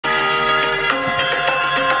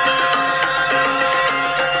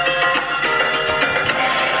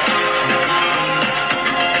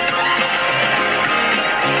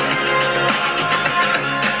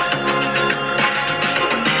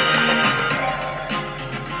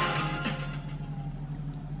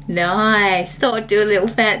Nice. Thought I'd do a little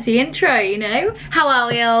fancy intro, you know. How are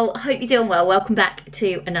we all? Hope you're doing well. Welcome back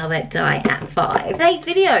to another Die at 5. Today's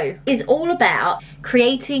video is all about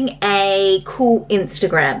creating a cool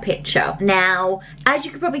Instagram picture. Now, as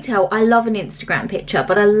you can probably tell, I love an Instagram picture,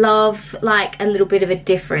 but I love like a little bit of a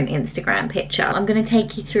different Instagram picture. I'm gonna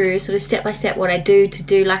take you through sort of step by step what I do to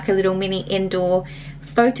do like a little mini indoor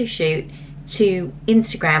photo shoot to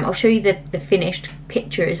Instagram. I'll show you the finished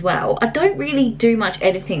picture as well. I don't really do much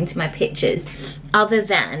editing to my pictures other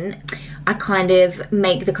than I kind of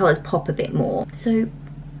make the colours pop a bit more. So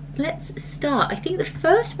let's start. I think the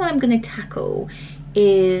first one I'm going to tackle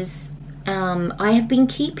is I have been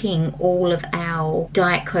keeping all of our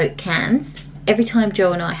Diet Coke cans. Every time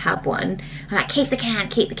Joe and I have one, I'm like, keep the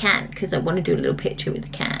can, because I want to do a little picture with the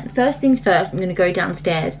can. First things first, I'm going to go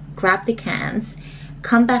downstairs, grab the cans,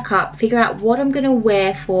 come back up, figure out what I'm gonna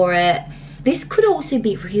wear for it. This could also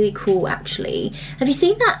be really cool actually. Have you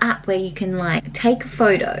seen that app where you can like take a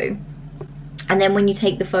photo and then when you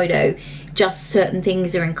take the photo just certain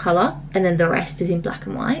things are in colour and then the rest is in black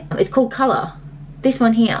and white? It's called Colour, this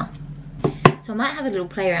one here. So I might have a little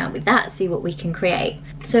play around with that, see what we can create.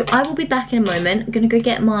 So I will be back in a moment. I'm gonna go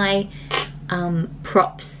get my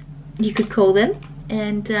props, you could call them,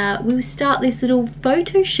 and we'll start this little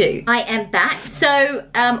photo shoot. I am back. So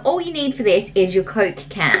all you need for this is your Coke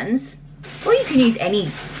cans, or you can use any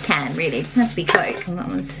can really, it doesn't have to be Coke. And that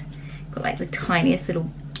one's got like the tiniest little,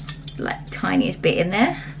 like tiniest bit in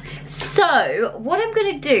there. So what I'm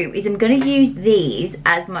gonna do is I'm gonna use these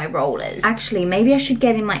as my rollers. Actually, maybe I should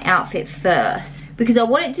get in my outfit first because I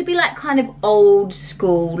want it to be like kind of old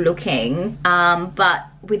school looking, but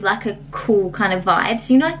with like a cool kind of vibe.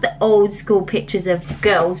 So you know like the old school pictures of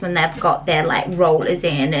girls when they've got their like rollers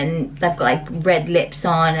in and they've got like red lips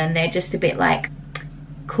on and they're just a bit like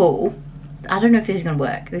cool. I don't know if this is gonna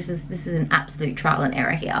work. This is an absolute trial and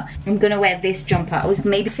error here. I'm gonna wear this jumper. I was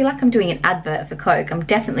made to feel like I'm doing an advert for Coke. I'm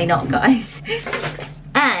definitely not, guys.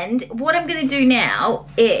 And what I'm gonna do now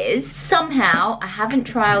is somehow, I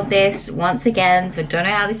haven't trialed this once again, so I don't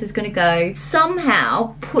know how this is gonna go.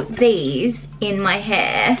 Somehow put these in my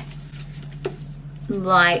hair,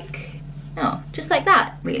 like, oh, just like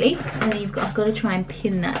that, really. And then I've got to try and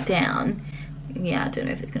pin that down. Yeah, I don't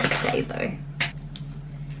know if it's gonna stay though.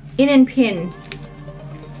 In and pin.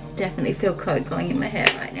 Definitely feel Coke going in my hair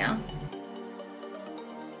right now.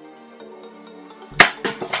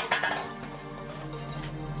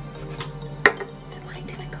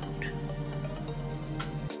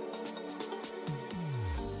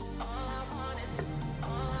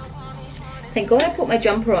 Thank God I put my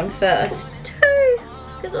jumper on first too,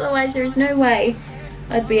 because otherwise there is no way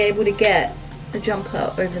I'd be able to get the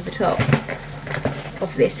jumper over the top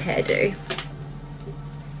of this hairdo.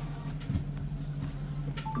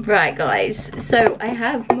 Right guys, so I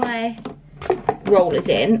have my rollers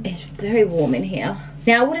in. It's very warm in here.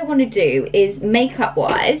 Now what I want to do is makeup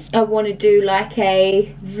wise, I want to do like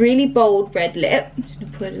a really bold red lip. I'm just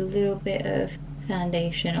going to put a little bit of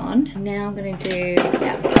foundation on. Now I'm gonna do,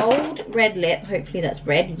 yeah, bold red lip. Hopefully that's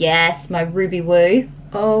red. Yes, my ruby woo.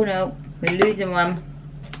 Oh no, we're losing one.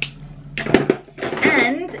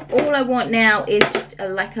 And all I want now is just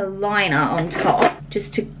like a liner on top,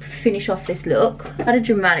 just to finish off this look. Quite a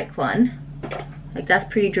dramatic one. Like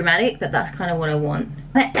that's pretty dramatic, but that's kind of what I want.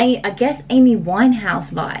 I guess Amy Winehouse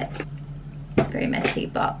vibes. It's very messy,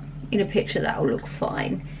 but in a picture that will look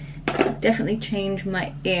fine. I'll definitely change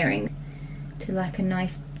my earring to like a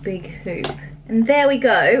nice big hoop. And there we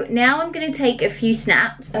go. Now I'm gonna take a few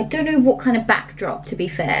snaps. I don't know what kind of backdrop, to be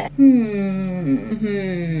fair.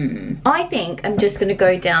 I think I'm just gonna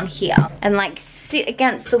go down here and like sit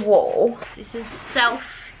against the wall. This is self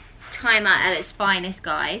timer at its finest,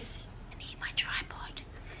 guys. I need my tripod.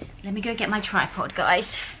 Let me go get my tripod,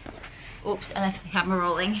 guys. Oops, I left the camera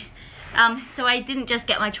rolling. So I didn't just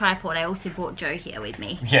get my tripod, I also brought Joe here with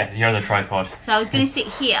me. Yeah, you're the tripod. So I was gonna sit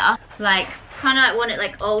here, like, kind of like want it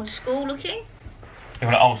like old school looking. You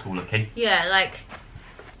want it old school looking? Yeah, like.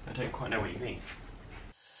 I don't quite know what you mean.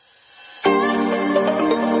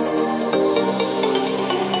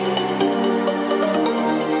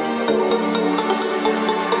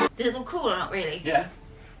 Does it look cool or not really? Yeah,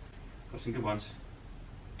 got some good ones.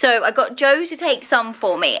 So I got Joe to take some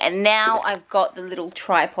for me, and now I've got the little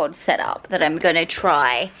tripod set up that I'm gonna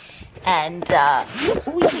try and I'm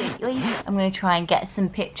gonna try and get some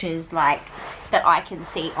pictures like that I can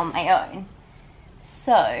see on my own.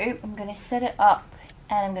 So I'm gonna set it up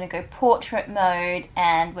and I'm gonna go portrait mode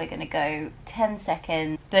and we're gonna go 10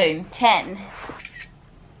 seconds. Boom, 10.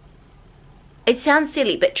 It sounds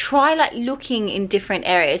silly, but try like looking in different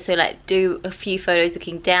areas. So like do a few photos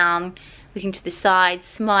looking down, looking to the side,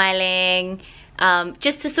 smiling,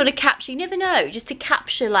 just to sort of capture, you never know, just to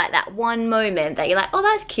capture like that one moment that you're like, oh,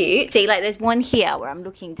 that's cute. See, like there's one here where I'm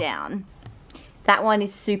looking down. That one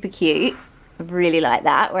is super cute. I really like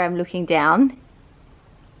that, where I'm looking down.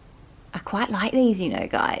 I quite like these, you know,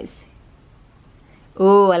 guys.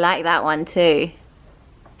 Oh, I like that one too.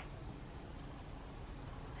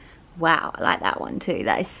 Wow, I like that one too.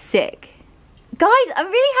 That is sick. Guys, I'm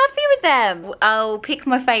really happy with them. I'll pick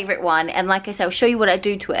my favorite one, and like I said, I'll show you what I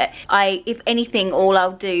do to it. If anything, all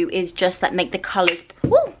I'll do is just like make the colors.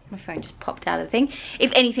 Woo, my phone just popped out of the thing.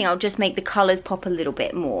 If anything, I'll just make the colors pop a little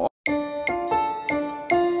bit more.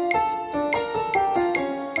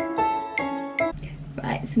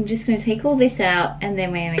 Right, so I'm just going to take all this out, and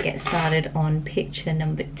then we're going to get started on picture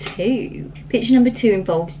number 2. Picture number 2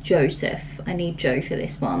 involves Joseph. I need Joe for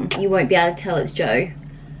this one. You won't be able to tell it's Joe.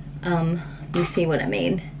 You'll see what I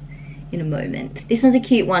mean in a moment. This one's a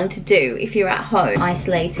cute one to do if you're at home,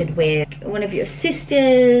 isolated with one of your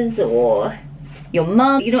sisters or your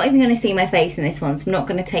mum. You're not even going to see my face in this one, so I'm not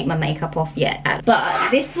going to take my makeup off yet. But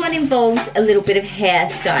this one involves a little bit of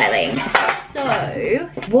hairstyling. So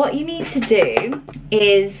what you need to do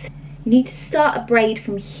is you need to start a braid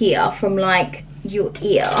from here, from like your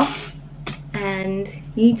ear, and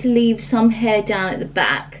you need to leave some hair down at the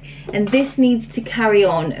back, and this needs to carry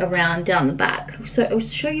on around down the back. So I'll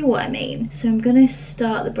show you what I mean. So I'm gonna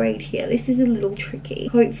start the braid here. This is a little tricky.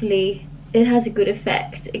 Hopefully it has a good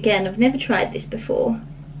effect. Again, I've never tried this before,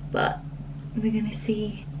 but we're gonna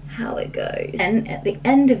see how it goes. And at the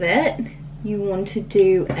end of it, you want to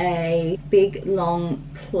do a big long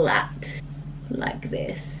plait like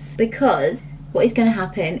this, because what is going to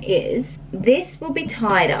happen is this will be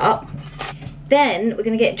tied up. Then we're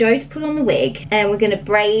going to get Joe to put on the wig, and we're going to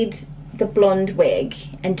braid the blonde wig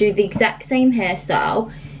and do the exact same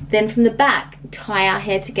hairstyle. Then from the back, tie our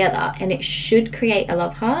hair together, and it should create a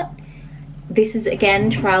love heart. This is again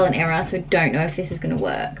trial and error, so I don't know if this is going to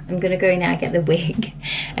work. I'm going to go now get the wig,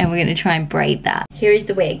 and we're going to try and braid that. Here is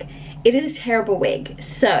the wig. It is a terrible wig,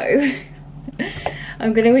 so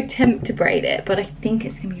I'm going to attempt to braid it, but I think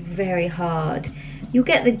it's going to be very hard. You'll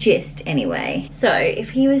get the gist anyway. So if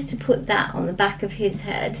he was to put that on the back of his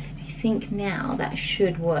head, I think now that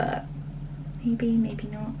should work. Maybe, maybe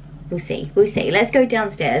not. We'll see, we'll see. Let's go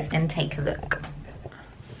downstairs and take a look.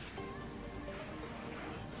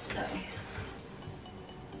 So,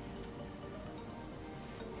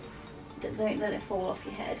 don't let it fall off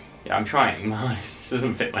your head. Yeah, I'm trying. This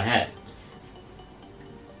doesn't fit my head.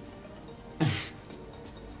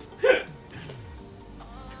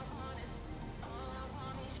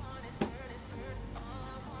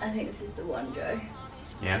 I think this is the one, Joe.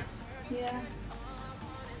 Yeah? Yeah.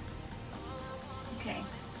 Okay.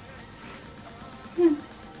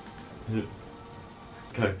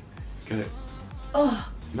 Go. Go.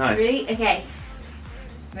 Oh, Nice. really? Okay.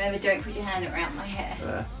 Remember, don't put your hand around my hair.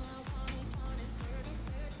 There.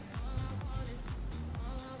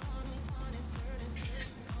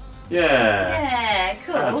 Yeah. Yeah,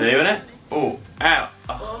 cool. That'll do, innit? Oh, ow.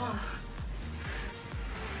 Oh. Oh.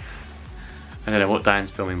 I don't know what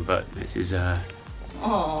Diane's filming, but this is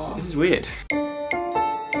Oh. this is weird.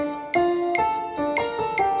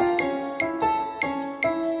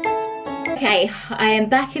 Okay, I am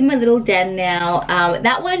back in my little den now.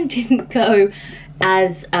 That one didn't go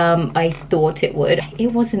as I thought it would.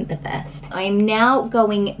 It wasn't the best. I am now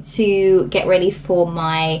going to get ready for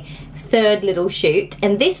my third little shoot,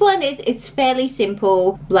 and this one it's fairly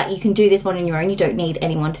simple. Like, you can do this one on your own. You don't need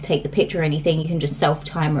anyone to take the picture or anything. You can just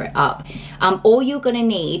self-timer it up. All you're gonna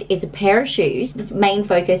need is a pair of shoes. The main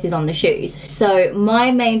focus is on the shoes. So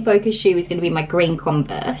my main focus shoe is gonna be my green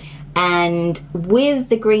Converse. And with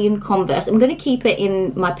the green Converse, I'm gonna keep it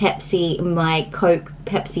in my Coke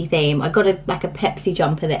Pepsi theme. I got like a Pepsi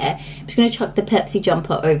jumper there. I'm just gonna chuck the Pepsi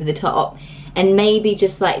jumper over the top, and maybe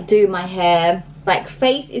just like do my hair. Like,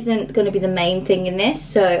 face isn't gonna be the main thing in this,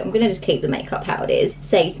 so I'm gonna just keep the makeup how it is.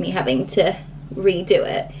 Saves me having to redo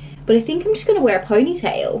it. But I think I'm just gonna wear a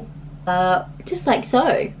ponytail. Just like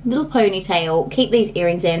so. Little ponytail, keep these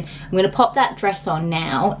earrings in. I'm gonna pop that dress on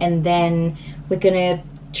now, and then we're gonna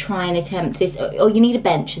try and attempt this. Oh, you need a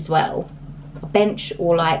bench as well. A bench,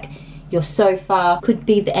 or like your sofa. Could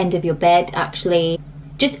be the end of your bed, actually.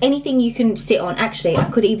 Just anything you can sit on. Actually, I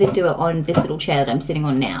could even do it on this little chair that I'm sitting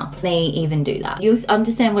on now. May even do that. You'll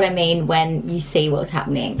understand what I mean when you see what's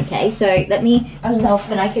happening, okay? So I love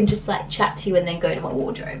that I can just like chat to you and then go to my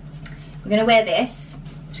wardrobe. I'm gonna wear this.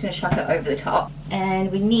 I'm just gonna chuck it over the top.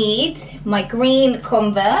 And we need my green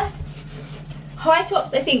Converse. High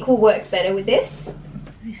tops I think will work better with this.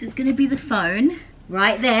 This is gonna be the phone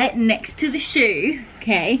right there next to the shoe,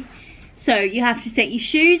 okay? So you have to set your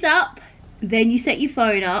shoes up, then you set your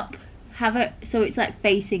phone up, have it so it's like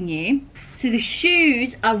facing you. So the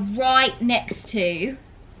shoes are right next to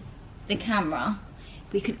the camera.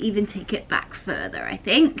 We could even take it back further, I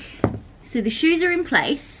think. So the shoes are in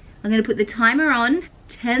place. I'm gonna put the timer on,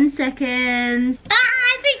 10 seconds. Ah,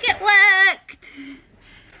 I think it worked.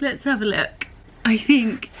 Let's have a look. I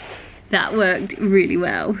think that worked really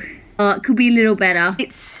well. It could be a little better.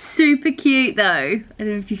 It's super cute though. I don't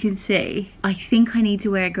know if you can see. I think I need to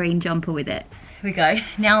wear a green jumper with it. Here we go.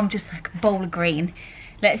 Now I'm just like a bowl of green.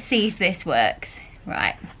 Let's see if this works.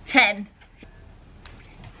 Right, 10.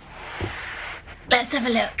 Let's have a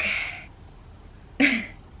look.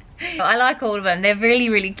 I like all of them. They're really,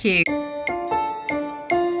 really cute.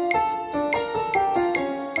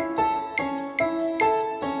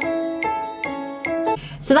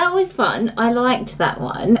 So that was fun. I liked that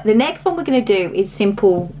one. The next one we're going to do is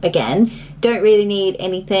simple again. Don't really need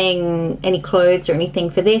anything, any clothes or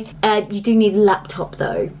anything for this. You do need a laptop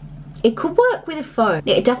though. It could work with a phone.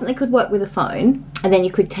 It definitely could work with a phone. And then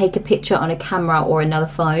you could take a picture on a camera or another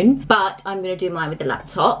phone. But I'm going to do mine with the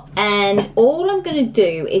laptop. And all I'm going to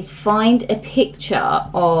do is find a picture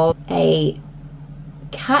of a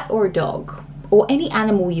cat or a dog. Or any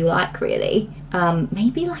animal you like really.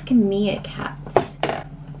 Maybe like a meerkat.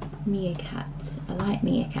 Meerkat. I like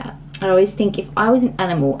meerkat. I always think if I was an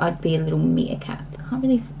animal, I'd be a little meerkat. I can't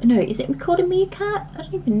really... No, is it called a meerkat? I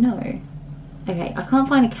don't even know. Okay, I can't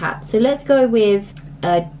find a cat, so let's go with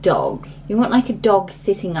a dog. You want like a dog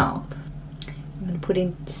sitting up. I'm gonna put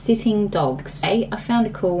in sitting dogs. Okay, I found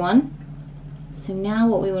a cool one. So now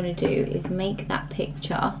what we want to do is make that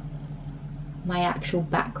picture my actual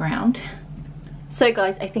background. So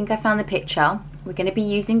guys, I think I found the picture. We're gonna be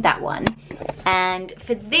using that one. And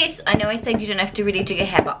for this, I know I said you don't have to really do your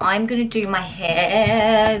hair, but I'm gonna do my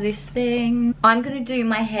hair, this thing. I'm gonna do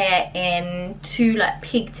my hair in two like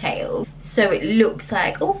pigtails. So it looks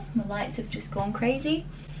like, oh, the lights have just gone crazy.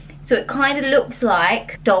 So it kind of looks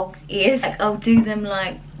like dog's ears. Like I'll do them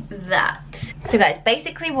like that. So guys,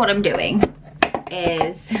 basically what I'm doing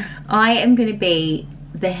is I am gonna be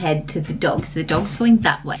the head to the dog. So the dog's going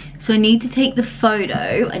that way. So I need to take the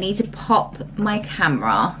photo. I need to pop my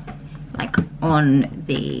camera like on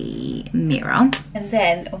the mirror. And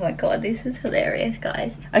then, oh my god, this is hilarious,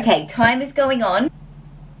 guys. Okay, time is going on.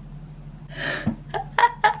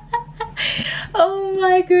 Oh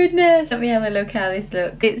my goodness. Let me have a look how this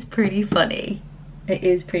looks. It's pretty funny. It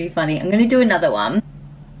is pretty funny. I'm gonna do another one.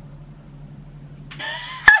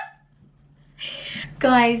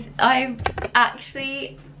 Guys, I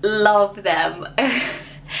actually love them.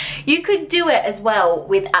 You could do it as well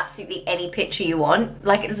with absolutely any picture you want.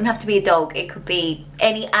 Like it doesn't have to be a dog. It could be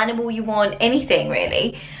any animal you want, anything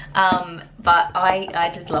really. But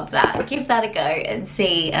I just love that. Give that a go and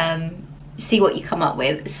see what you come up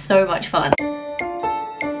with. It's so much fun.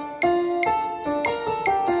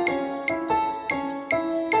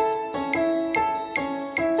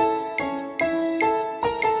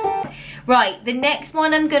 Right, the next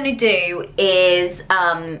one I'm gonna do is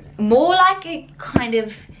more like a kind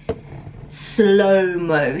of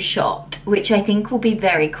slow-mo shot, which I think will be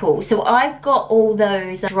very cool. So I've got all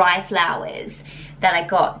those dry flowers that I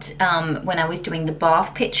got when I was doing the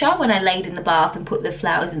bath picture, when I laid in the bath and put the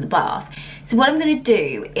flowers in the bath. So what I'm gonna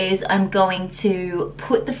do is I'm going to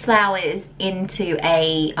put the flowers into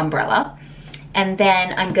a umbrella, and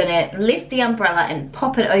then I'm gonna lift the umbrella and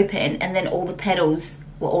pop it open, and then all the petals,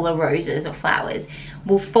 well, all the roses or flowers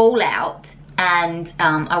will fall out. And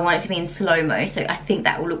I want it to be in slow-mo, so I think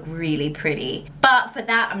that will look really pretty. But for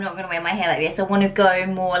that, I'm not gonna wear my hair like this. I wanna go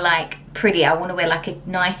more like pretty. I wanna wear like a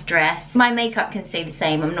nice dress. My makeup can stay the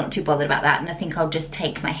same. I'm not too bothered about that, and I think I'll just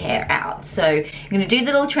take my hair out. So I'm gonna do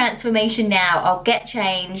the little transformation now. I'll get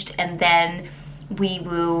changed, and then we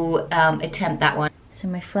will attempt that one. So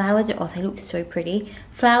my flowers are off. They look so pretty.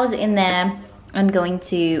 Flowers are in there. I'm going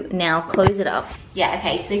to now close it up. Yeah,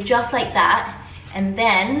 okay, so just like that. And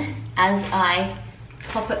then as I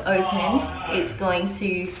pop it open, it's going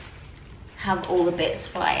to have all the bits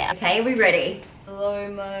fly out. Okay, are we ready?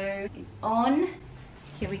 Slow-mo is on.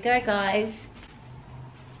 Here we go, guys.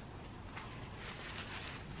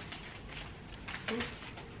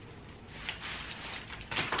 Oops.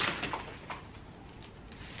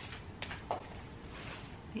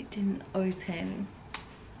 It didn't open.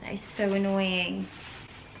 That is so annoying.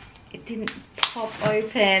 It didn't pop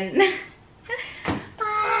open.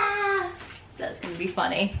 Ah, that's gonna be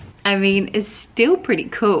funny. I mean, it's still pretty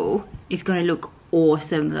cool. It's gonna look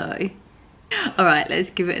awesome though. All right, let's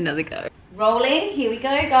give it another go. Rolling, here we go,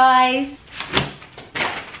 guys.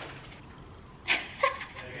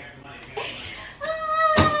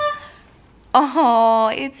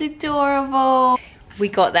 Oh, it's adorable. We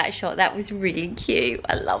got that shot. That was really cute.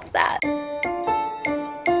 I love that.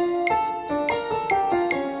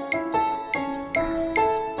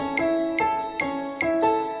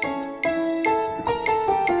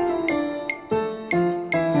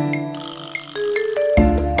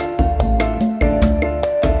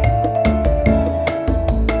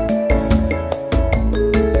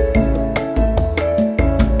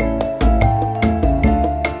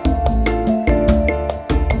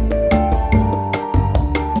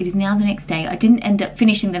 The next day. I didn't end up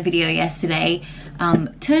finishing the video yesterday.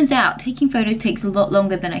 Turns out taking photos takes a lot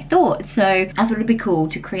longer than I thought, so I thought it'd be cool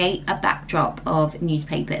to create a backdrop of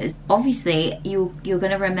newspapers. Obviously you're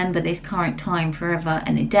going to remember this current time forever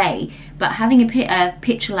and a day, but having a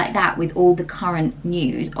picture like that with all the current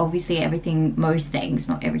news, obviously everything, most things,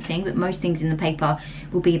 not everything, but most things in the paper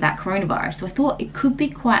will be about coronavirus, so I thought it could be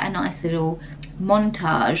quite a nice little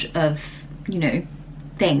montage of, you know,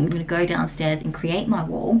 things. I'm gonna go downstairs and create my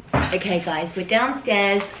wall. Okay guys, we're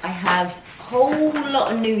downstairs. I have a whole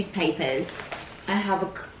lot of newspapers. I have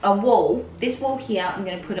a wall, this wall here. I'm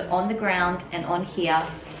gonna put it on the ground and on here,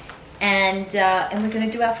 and we're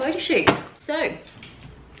gonna do our photo shoot. So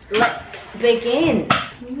let's begin.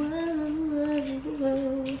 Whoa, whoa,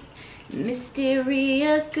 whoa.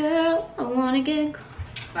 Mysterious girl, I wanna get.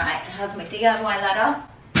 Right, I have my DIY ladder.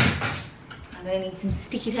 I'm gonna need some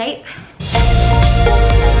sticky tape.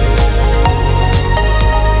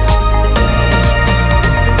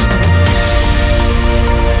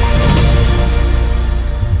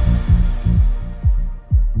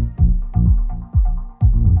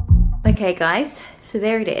 Okay guys, so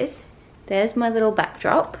there it is. There's my little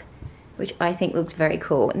backdrop, which I think looks very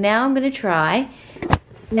cool. Now I'm gonna try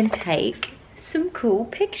and take some cool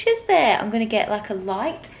pictures there. I'm gonna get like a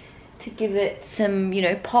light to give it some, you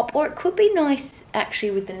know, pop, or it could be nice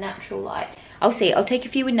actually with the natural light. I'll see. I'll take a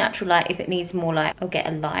few with natural light. If it needs more light, I'll get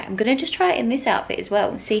a light. I'm gonna just try it in this outfit as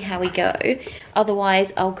well and see how we go.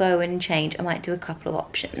 Otherwise, I'll go and change. I might do a couple of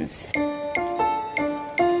options.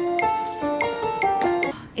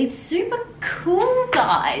 It's super cool,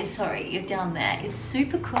 guys. Sorry, you're down there. It's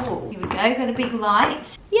super cool. Here we go. Got a big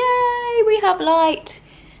light. Yay, we have light.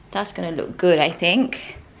 That's gonna look good, I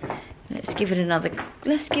think. Let's give it another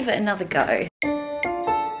go.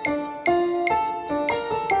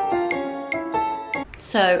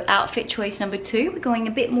 So outfit choice number 2, we're going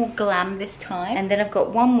a bit more glam this time. And then I've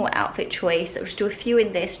got one more outfit choice. I'll just do a few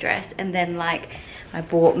in this dress, and then like I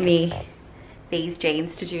bought me these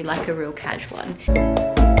jeans to do like a real casual one.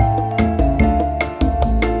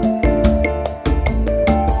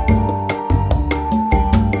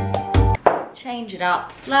 Change it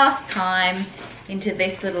up last time into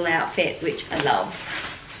this little outfit, which I love.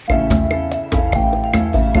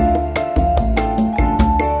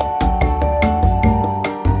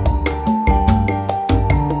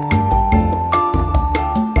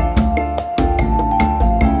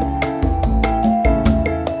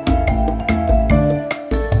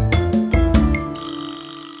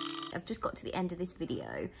 I've just got to the end of this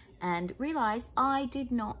video and realized I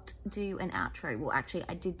did not do an outro. Well, actually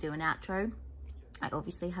I did do an outro. I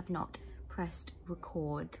obviously have not pressed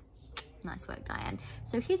record. Nice work, Diane.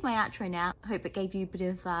 So here's my outro now. I hope it gave you a bit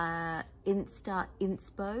of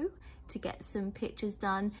inspo to get some pictures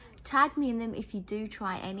done. Tag me in them if you do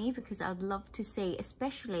try any, because I'd love to see,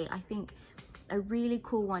 especially I think a really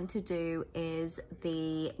cool one to do is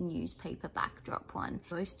the newspaper backdrop one.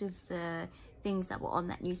 Most of the things that were on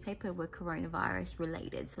that newspaper were coronavirus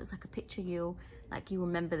related. So it's like a picture you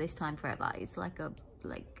remember this time forever. It's like a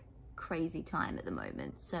crazy time at the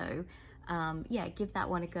moment. So yeah, give that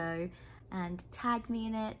one a go and tag me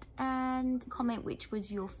in it and comment which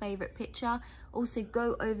was your favorite picture. Also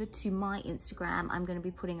go over to my Instagram. I'm going to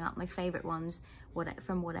be putting up my favorite ones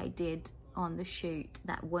from what I did on the shoot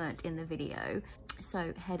that weren't in the video.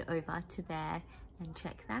 So head over to there and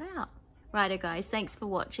check that out. Righto guys, thanks for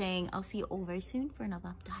watching. I'll see you all very soon for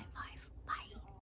another D.I.Y.